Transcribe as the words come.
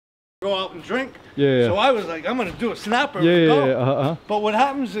go out and drink. Yeah. So I was like, I'm gonna do a snapper. Yeah. But what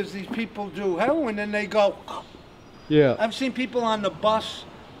happens is these people do heroin and they go. Yeah. I've seen people on the bus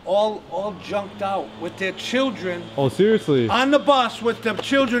all junked out with their children. Oh, seriously? On the bus with the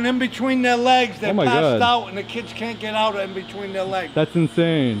children in between their legs. They're passed out and the kids can't get out in between their legs. That's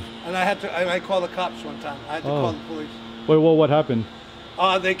insane. And I called the cops one time. I had to call the police. Wait, well, what happened?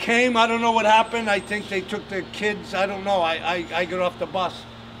 They came, I don't know what happened. I think they took the kids, I don't know. I got off the bus.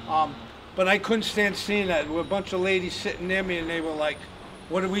 But I couldn't stand seeing that. There were a bunch of ladies sitting near me and they were like,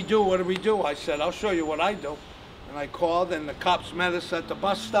 what do we do? What do we do? I said, I'll show you what I do. And I called and the cops met us at the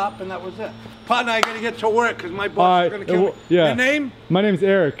bus stop and that was it. Partner, I gotta get to work because my boss is gonna kill me. Yeah. Your name? My name's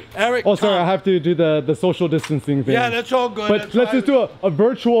Eric. Eric. Oh, sorry, I have to do the social distancing thing. Yeah, that's all good. But let's just do a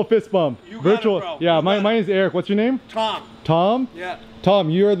virtual fist bump. You virtual. got it, bro. Yeah, my name's Eric. What's your name? Tom. Tom? Yeah. Tom,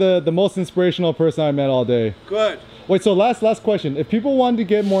 you're the most inspirational person I met all day. Good. Wait, so last question. If people wanted to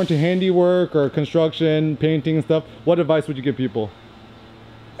get more into handiwork or construction, painting and stuff, what advice would you give people?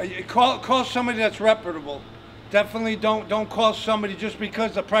 Call somebody that's reputable. Definitely don't call somebody just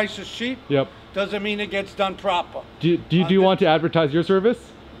because the price is cheap. Yep. Doesn't mean it gets done proper. Do you want to advertise your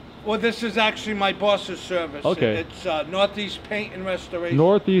service? Well, this is actually my boss's service. Okay. It's Northeast Paint and Restoration.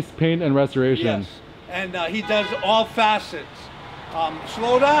 Northeast Paint and Restoration. Yes. And he does all facets.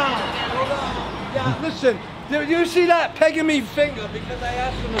 Slow down. Yeah, listen. You see that pegging me finger because I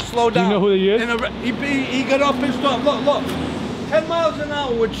asked him to slow down. Do you know who he is? He got up and stopped. Look. 10 miles an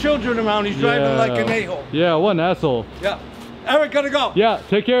hour with children around. He's driving like an a-hole. Yeah, what an asshole. Yeah. Eric, gotta go. Yeah,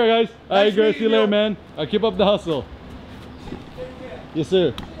 take care, guys. Nice Alright, guys, see you later, you. man. I'll keep up the hustle. Take care. Yes,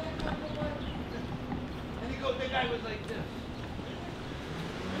 sir. And the guy was like this.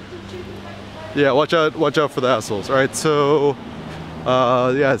 Yeah, watch out for the assholes. All right, so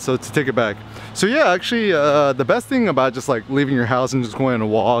yeah, so to take it back. So yeah, actually, the best thing about just like leaving your house and just going on a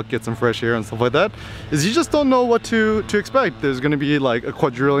walk, get some fresh air and stuff like that, is you just don't know what to expect. There's gonna be like a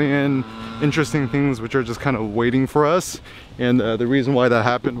quadrillion interesting things which are just kind of waiting for us. And the reason why that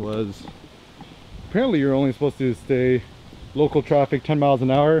happened was apparently you're only supposed to stay local traffic 10 miles an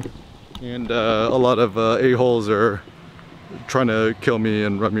hour. And a lot of a-holes are trying to kill me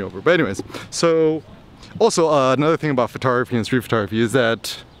and run me over. But anyways, so also another thing about photography and street photography is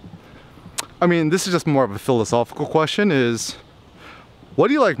that, I mean, this is just more of a philosophical question, is what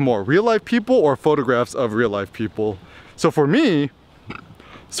do you like more, real life people or photographs of real life people? So for me,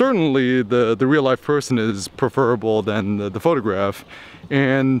 certainly the real life person is preferable than the photograph.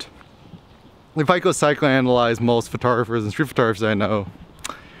 And if I go psychoanalyze most photographers and street photographers I know,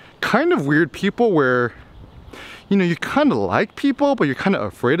 kind of weird people where, you know, you kind of like people, but you're kind of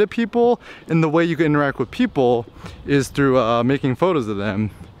afraid of people. And the way you can interact with people is through making photos of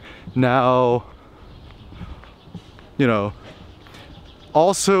them. Now, you know,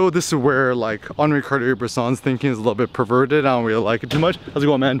 also this is where like Henri Cartier-Bresson's thinking is a little bit perverted. I don't really like it too much. How's it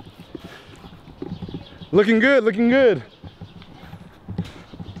going, man? Looking good, looking good.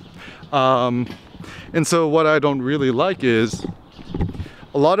 And so what I don't really like is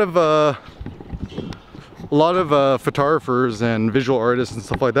a lot of photographers and visual artists and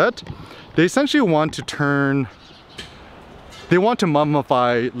stuff like that, they essentially want to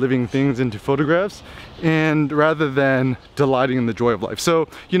mummify living things into photographs, and rather than delighting in the joy of life. So,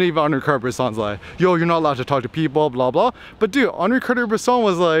 you know, even Henri Cartier-Bresson's like, yo, you're not allowed to talk to people, blah, blah. But dude, Henri Cartier-Bresson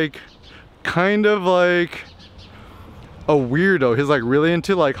was like, kind of like a weirdo. He's like really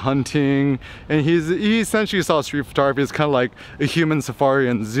into like hunting, and he essentially saw street photography as kind of like a human safari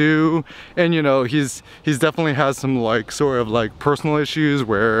and zoo. And you know, he's definitely has some like sort of like personal issues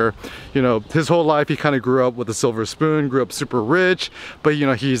where, you know, his whole life he kind of grew up with a silver spoon, grew up super rich, but you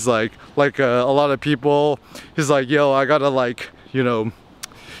know, he's like a lot of people, he's like, yo, I gotta like, you know,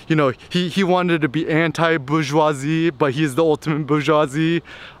 he wanted to be anti-bourgeoisie, but he's the ultimate bourgeoisie.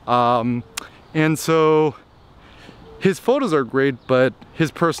 And so his photos are great, but his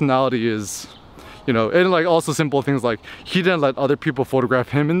personality is, you know, and like also simple things like he didn't let other people photograph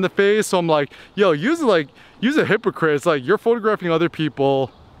him in the face. So I'm like, yo, use a hypocrite. It's like you're photographing other people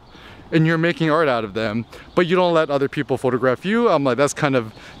and you're making art out of them, but you don't let other people photograph you. I'm like, that's kind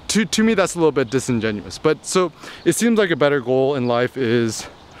of, to me, that's a little bit disingenuous. But so it seems like a better goal in life is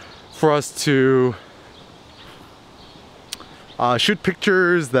for us to shoot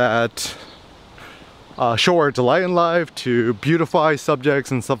pictures that show our delight in life, to beautify subjects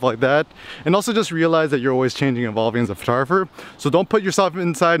and stuff like that, and also just realize that you're always changing and evolving as a photographer. So don't put yourself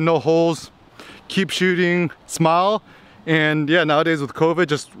inside no holes, keep shooting, smile, and yeah, nowadays with COVID,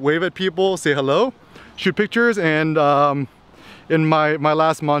 just wave at people, say hello, shoot pictures, and in my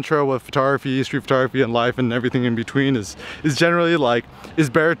last mantra with photography, street photography, and life and everything in between is generally like, it's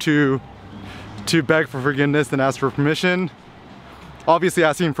better to beg for forgiveness than ask for permission. Obviously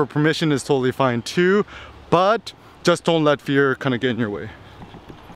asking for permission is totally fine too, but just don't let fear kind of get in your way.